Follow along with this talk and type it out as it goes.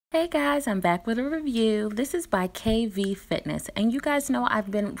Hey guys, I'm back with a review. This is by KV Fitness, and you guys know I've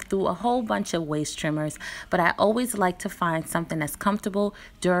been through a whole bunch of waist trimmers, but I always like to find something that's comfortable,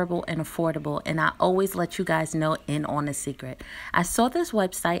 durable, and affordable, and I always let you guys know in on a secret. I saw this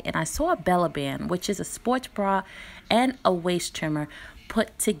website and I saw a Bella Band, which is a sports bra and a waist trimmer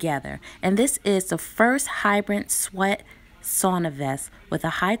put together, and this is the first hybrid sweat sauna vest with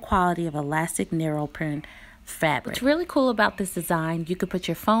a high quality of elastic neoprene fabric. What's really cool about this design, you could put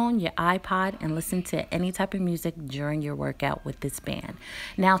your phone, your iPod, and listen to any type of music during your workout with this band.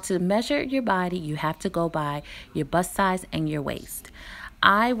 Now, to measure your body, you have to go by your bust size and your waist.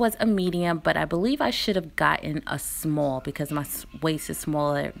 I was a medium, but I believe I should have gotten a small because my waist is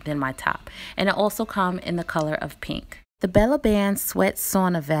smaller than my top. And it also comes in the color of pink. The Bella Band Sweat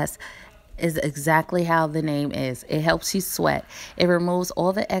Sauna Vest is exactly how the name is. It helps you sweat. It removes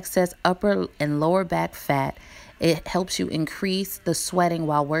all the excess upper and lower back fat. It helps you increase the sweating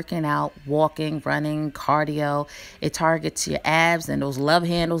while working out, walking, running, cardio. It targets your abs and those love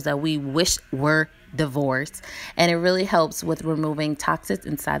handles that we wish were divorced. And it really helps with removing toxins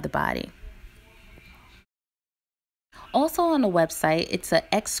inside the body. Also on the website, it's an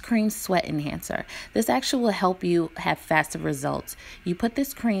X-Cream Sweat Enhancer. This actually will help you have faster results. You put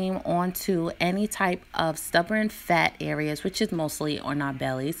this cream onto any type of stubborn fat areas, which is mostly on our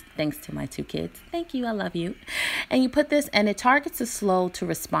bellies, thanks to my 2 kids. Thank you, I love you. And you put this, and it targets the slow to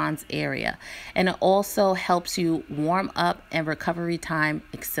response area. And it also helps you warm up, and recovery time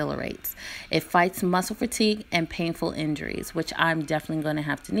accelerates. It fights muscle fatigue and painful injuries, which I'm definitely going to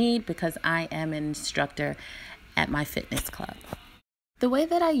have to need because I am an instructor at my fitness club. The way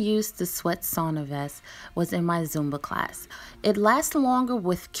that I used the sweat sauna vest was in my Zumba class. It lasts longer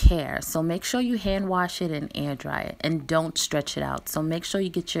with care, so make sure you hand wash it and air dry it, and don't stretch it out. So make sure you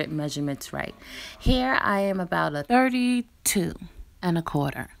get your measurements right. Here I am about a 32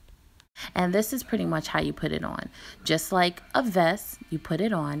 1/4. And this is pretty much how you put it on. Just like a vest, you put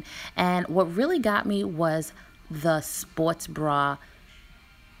it on. And what really got me was the sports bra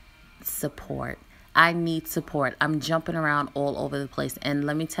support. I need support. I'm jumping around all over the place. And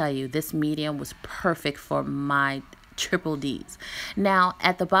let me tell you, this medium was perfect for my triple Ds. Now,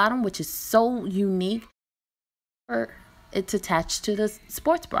 at the bottom, which is so unique, it's attached to the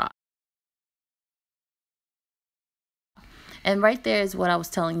sports bra. And right there is what I was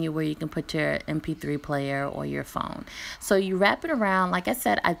telling you, where you can put your MP3 player or your phone. So you wrap it around. Like I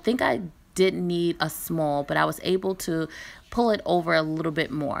said, I think I didn't need a small, but I was able to pull it over a little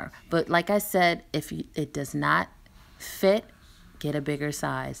bit more. But like I said, if it does not fit, get a bigger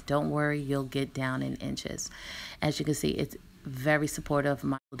size. Don't worry, you'll get down in inches. As you can see, it's very supportive of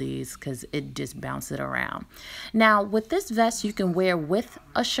my Ds because it just bounces it around. Now, with this vest, you can wear with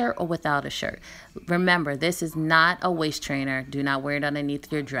a shirt or without a shirt. Remember, this is not a waist trainer. Do not wear it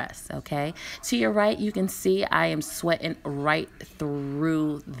underneath your dress, okay? To your right, you can see I am sweating right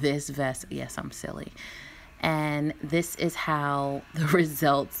through this vest. Yes, I'm silly. And this is how the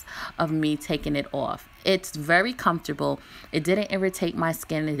results of me taking it off. It's very comfortable. It didn't irritate my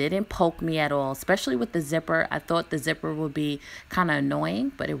skin. It didn't poke me at all, especially with the zipper. I thought the zipper would be kind of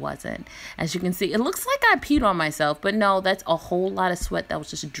annoying, but it wasn't. As you can see, it looks like I peed on myself, but no, that's a whole lot of sweat that was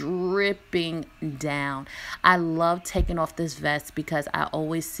just dripping down. I love taking off this vest because I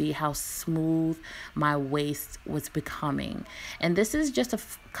always see how smooth my waist was becoming. And this is just a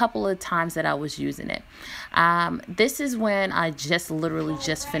couple of times that I was using it. This is when I literally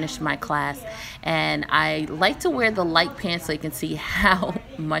just finished my class, and I like to wear the light pants so you can see how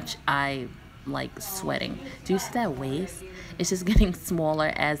much I like sweating. Do you see that waist? It's just getting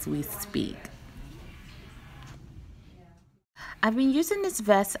smaller as we speak. I've been using this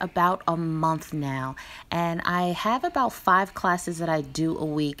vest about a month now, and I have about 5 classes that I do a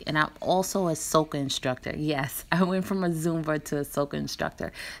week, and I'm also a Soca instructor. Yes, I went from a Zumba to a Soca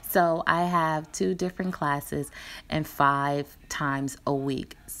instructor. So I have 2 different classes and 5 times a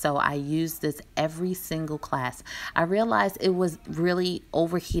week. So I use this every single class. I realized it was really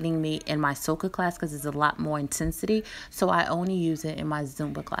overheating me in my Soca class because it's a lot more intensity. So I only use it in my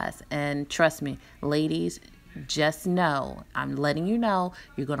Zumba class. And trust me, ladies, just know, I'm letting you know,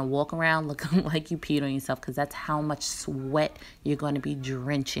 you're going to walk around looking like you peed on yourself because that's how much sweat you're going to be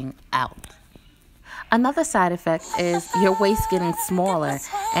drenching out. Another side effect is your waist getting smaller,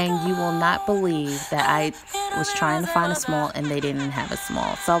 and you will not believe that I was trying to find a small and they didn't have a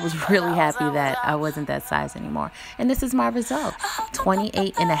small. So I was really happy that I wasn't that size anymore. And this is my result,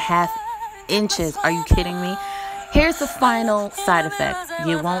 28.5 inches. Are you kidding me? Here's the final side effect.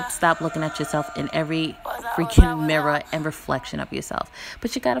 You won't stop looking at yourself in every freaking mirror and reflection of yourself.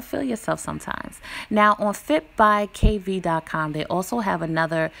 But you got to feel yourself sometimes. Now on FITBYKV.com, they also have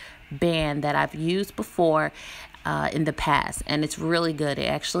another band that I've used before in the past, and it's really good. It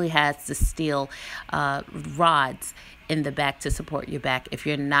actually has the steel rods in the back to support your back if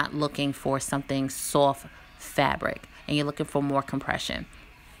you're not looking for something soft fabric and you're looking for more compression.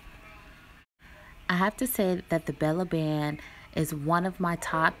 I have to say that the Bella Band is one of my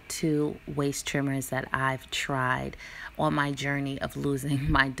top 2 waist trimmers that I've tried on my journey of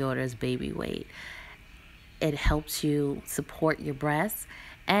losing my daughter's baby weight. It helps you support your breasts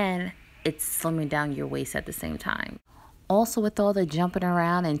and it's slimming down your waist at the same time. Also, with all the jumping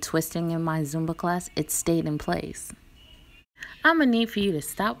around and twisting in my Zumba class, it stayed in place. I'm gonna need for you to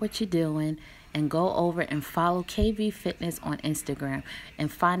stop what you're doing and go over and follow KV Fitness on Instagram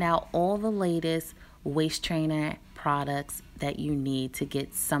and find out all the latest waist trainer products that you need to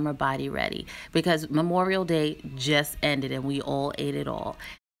get summer body ready, because Memorial Day just ended and we all ate it all.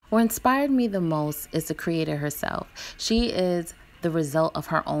 What inspired me the most is the creator herself. She is the result of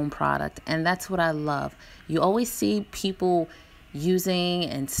her own product, and that's what I love. You always see people using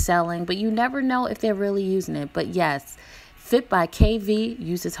and selling, but you never know if they're really using it. But yes, FITBYKV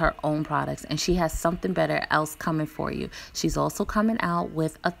uses her own products, and she has something better else coming for you. She's also coming out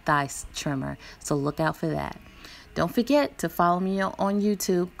with a thigh trimmer, so look out for that. Don't forget to follow me on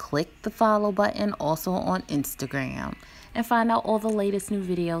YouTube. Click the follow button, also on Instagram, and find out all the latest new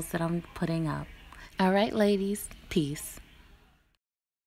videos that I'm putting up. All right, ladies, peace.